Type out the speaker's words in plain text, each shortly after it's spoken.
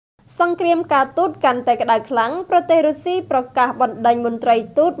សង្គ្រាមការទូតកាន់តែក្តៅខ្លាំងប្រទេសរុស្ស៊ីប្រកាសបណ្តេញមន្ត្រី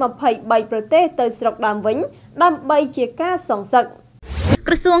ទូត23ប្រទេសទៅស្រុកដើមវិញដើម្បីជាការសងសឹក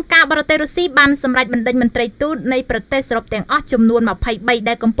ក្រសួងការបរទេសរុស្ស៊ីបានសម្រេចបណ្តេញមន្ត្រីទូតនៃប្រទេសសរុបទាំងអស់ចំនួន23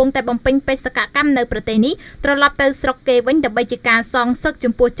ដែលកំពុងតែបំពេញបេសកកម្មនៅប្រទេសនេះត្រឡប់ទៅស្រុកគេវិញដើម្បីជាការសងសឹក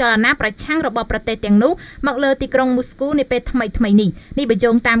ចំពោះចលនាប្រឆាំងរបស់ប្រទេសទាំងនោះមកលើទីក្រុងមូស្គូនាពេលថ្មីនេះបញ្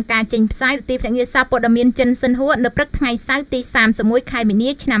យោងតាមការចេញផ្សាយទីភ្នាក់ងារសារព័ត៌មានចិនសិនហួរនៅព្រឹកថ្ងៃសៅរ៍ទី31ខែមីនា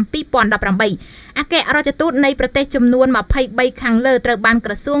ឆ្នាំ2018អគ្គរដ្ឋទូតនៃប្រទេសចំនួន23ខាងលើត្រូវបាន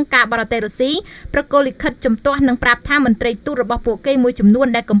ក្រសួងការបរទេសរុស្ស៊ីប្រកល់លិខិតជំទាស់និងប្រាប់ថាមន្ត្រីទូតរបស់ពួកគេមួយចំនួន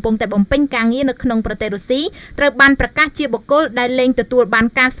ដែលកំពុងតែបំពេញការងារនៅក្នុងប្រទេសរុស្ស៊ីត្រូវបានប្រកាសជាបុគ្គលដែលលែងទទួលបាន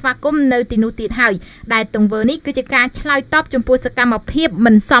ការស្វាគមន៍នៅទីនោះទៀតហើយដែលទង្វើនេះគឺជាការឆ្លើយតបចំពោះសកម្មភាព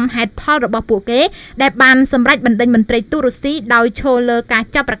មិនសមហេតុផលរបស់ពួកគេដែលបានសម្រេចបណ្តេញមន្ត្រីទូតរុស្ស៊ីដោយឈលលើការ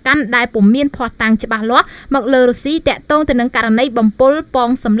ចាប់ប្រកាន់ដែលពុំមានភស្តុតាងច្បាស់លាស់មកលើរុស្ស៊ីតាក់ទងទៅនឹងករណីបំពុលពង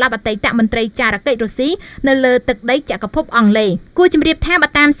សម្លាប់អតីតមន្ត្រីចារកិច្ចរុស្ស៊ីនៅលើទឹកដីចក្រភពអង់គ្លេសគួរជម្រាបថាបើ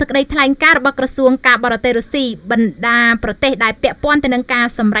តាមសេចក្តីថ្លែងការណ៍របស់ក្រសួងការបរទេសរុស្ស៊ីបណ្ដាប្រទេសដែលពាក់ព័ន្ធទៅនឹងការ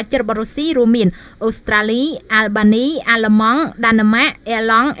សម្រេចចិត្តរបស់រុស្ស៊ីរួមមានអូស្ត្រាលី អាល់បានី អាល្លឺម៉ង់ ដាណឺម៉ាក អេ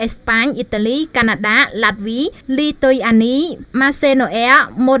ឡង់ អេស្ប៉ាញ អ៊ីតាលី កាណាដា ឡាតវី លីទុយអានី ម៉ាសេណូអែ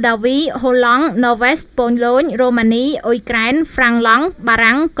ម៉ូដាវី ហូឡង់ ណូវេស ប៉ូឡូញ រូម៉ានី អ៊ុយក្រែន ហ្វ្រាំងឡង់ បា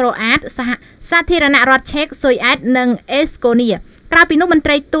រាំង ក្រូអាត សាធារណរដ្ឋឆេក ស៊ុយអែត និងអេស្តូនីក្រៅពីនោះមន្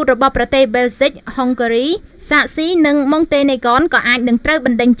ត្រីទូតរបស់ប្រទេសបែលហ្សិក ហុងគារី សាក់ស៊ីនិងម៉ុងតេនេហ្គនក៏អាចនឹងត្រូវប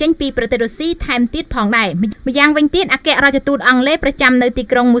ណ្តេញចេញពីប្រទេសរុស្ស៊ីថែមទៀតផងដែរម្យ៉ាងវិញទៀតអគ្គរដ្ឋទូតអង់គ្លេសប្រចាំនៅទី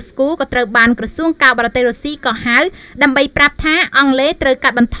ក្រុងមូស្គូក៏ត្រូវបានក្រសួងការបរទេសរុស្ស៊ីក៏ហៅដើម្បីប្រាប់ថាអង់គ្លេសត្រូវកា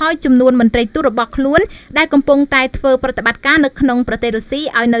ត់បន្ថយចំនួនមន្ត្រីទូតរបស់ខ្លួនដែលកំពុងតែធ្វើប្រតិបត្តិការនៅក្នុងប្រទេសរុស្ស៊ី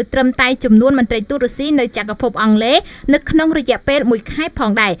ឲ្យនៅត្រឹមតែចំនួនមន្ត្រីទូតរុស្ស៊ីនៅចក្រភពអង់គ្លេសនៅក្នុងរយៈពេល1ខែផ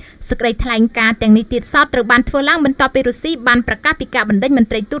ងដែរសេចក្តីថ្លែងការណ៍ទាំងនេះទៀតសោតត្រូវបានធ្វើឡើងបន្ទាប់ពីរុស្ស៊ីបានប្រកាសពីការបណ្តេញមន្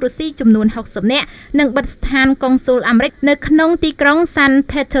ត្រីទូតរុស្ស៊ីចំនួន60នាក់និងបិទស្ថានកុងស៊ុលអាមេរិកនៅក្នុងទីក្រុង San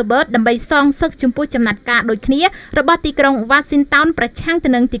Petersburg ដើម្បីសងសឹកចំពោះចំណាត់ការដូចគ្នារបស់ទីក្រុង Washington ប្រឆាំងទៅ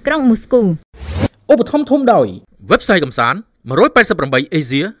នឹងទីក្រុង Moscow ឧបត្ថម្ភធំដោយ website កំសាន្ត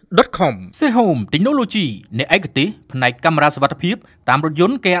 188asia.com Sehome Technology អ្នកឯកទេសផ្នែកកាមេរ៉ាសុវត្ថិភាពតាមរថយ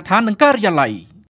ន្តគេហដ្ឋាននិងការិយាល័យ